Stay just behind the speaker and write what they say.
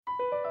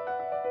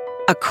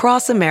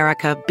Across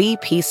America,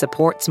 BP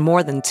supports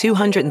more than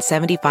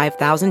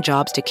 275,000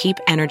 jobs to keep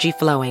energy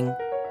flowing.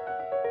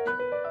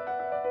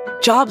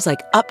 Jobs like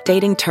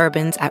updating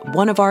turbines at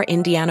one of our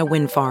Indiana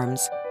wind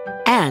farms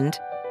and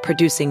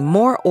producing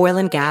more oil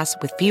and gas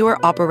with fewer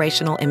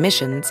operational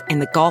emissions in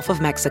the Gulf of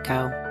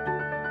Mexico.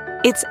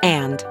 It's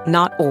and,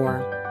 not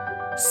or.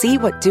 See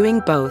what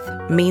doing both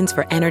means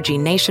for energy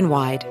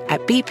nationwide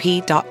at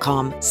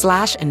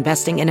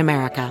bp.com/investing in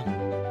America.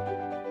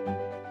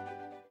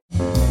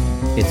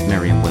 It's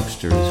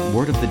Merriam-Webster's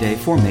Word of the Day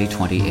for May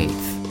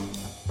 28th.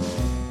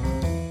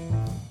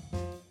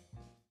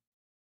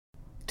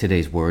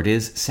 Today's word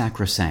is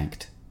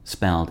sacrosanct,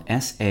 spelled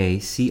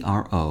S-A-C-R-O-S-A-N-C-T.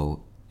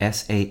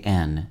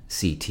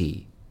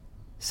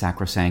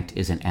 Sacrosanct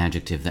is an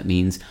adjective that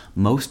means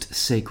most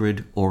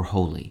sacred or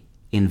holy,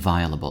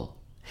 inviolable.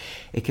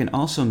 It can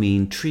also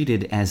mean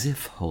treated as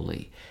if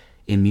holy,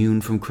 immune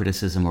from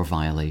criticism or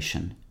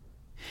violation.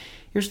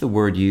 Here's the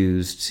word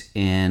used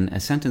in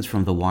a sentence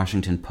from the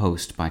Washington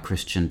Post by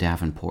Christian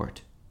Davenport.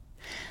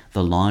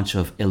 The launch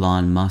of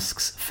Elon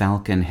Musk's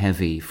Falcon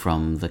Heavy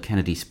from the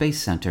Kennedy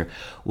Space Center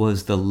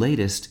was the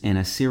latest in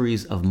a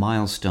series of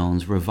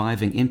milestones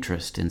reviving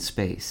interest in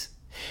space.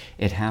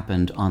 It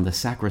happened on the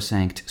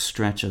Sacrosanct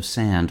stretch of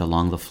sand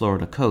along the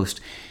Florida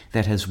coast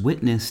that has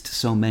witnessed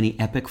so many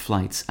epic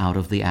flights out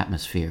of the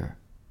atmosphere.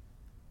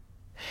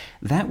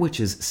 That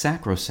which is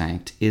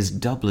sacrosanct is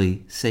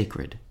doubly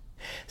sacred.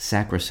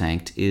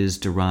 Sacrosanct is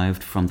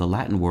derived from the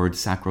Latin word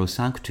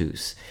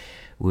sacrosanctus,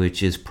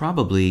 which is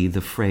probably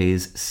the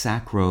phrase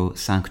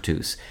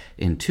sacro-sanctus,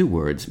 in two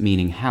words,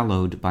 meaning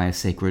hallowed by a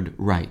sacred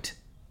rite.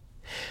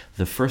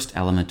 The first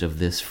element of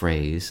this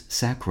phrase,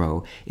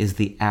 sacro, is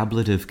the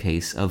ablative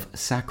case of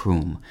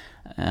sacrum,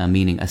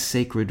 meaning a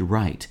sacred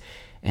rite,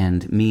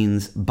 and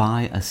means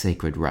by a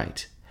sacred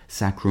rite.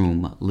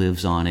 Sacrum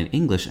lives on in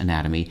English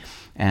anatomy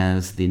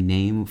as the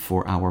name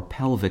for our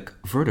pelvic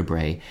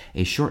vertebrae,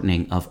 a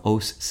shortening of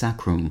os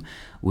sacrum,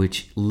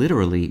 which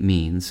literally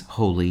means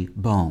holy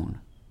bone.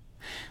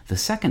 The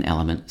second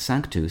element,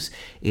 sanctus,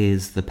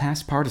 is the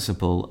past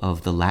participle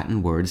of the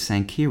Latin word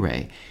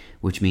sancire,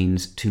 which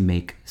means to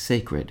make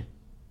sacred.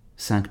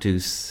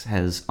 Sanctus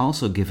has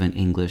also given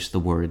English the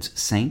words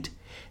saint,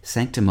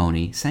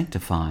 sanctimony,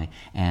 sanctify,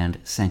 and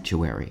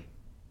sanctuary.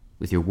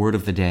 With your Word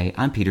of the Day,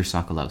 I'm Peter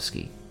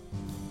Sokolowski.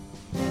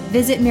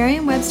 Visit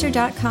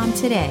Merriam-Webster.com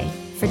today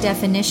for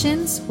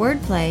definitions,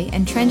 wordplay,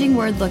 and trending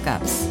word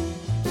lookups.